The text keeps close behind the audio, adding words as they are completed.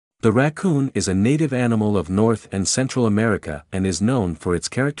The raccoon is a native animal of North and Central America and is known for its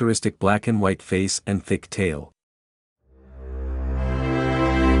characteristic black and white face and thick tail.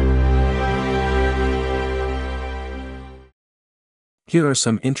 Here are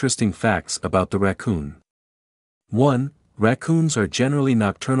some interesting facts about the raccoon. 1. Raccoons are generally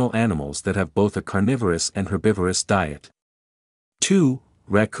nocturnal animals that have both a carnivorous and herbivorous diet. 2.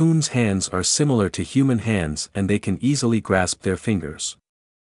 Raccoons' hands are similar to human hands and they can easily grasp their fingers.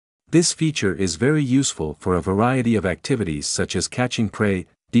 This feature is very useful for a variety of activities such as catching prey,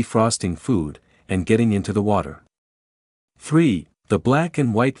 defrosting food, and getting into the water. 3. The black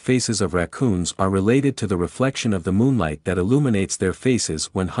and white faces of raccoons are related to the reflection of the moonlight that illuminates their faces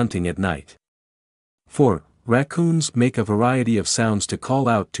when hunting at night. 4. Raccoons make a variety of sounds to call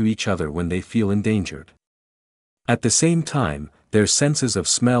out to each other when they feel endangered. At the same time, their senses of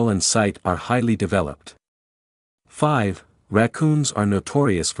smell and sight are highly developed. 5. Raccoons are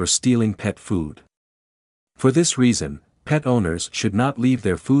notorious for stealing pet food. For this reason, pet owners should not leave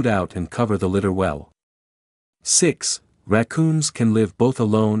their food out and cover the litter well. 6. Raccoons can live both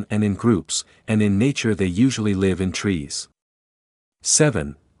alone and in groups, and in nature they usually live in trees.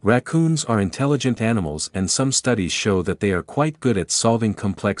 7. Raccoons are intelligent animals and some studies show that they are quite good at solving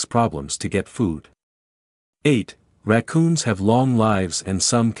complex problems to get food. 8. Raccoons have long lives and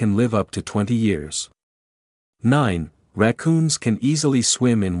some can live up to 20 years. 9. Raccoons can easily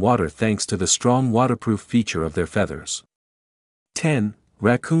swim in water thanks to the strong waterproof feature of their feathers. 10.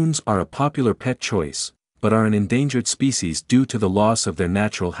 Raccoons are a popular pet choice, but are an endangered species due to the loss of their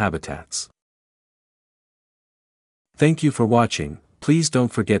natural habitats. Thank you for watching. Please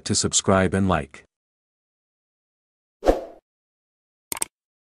don't forget to subscribe and like.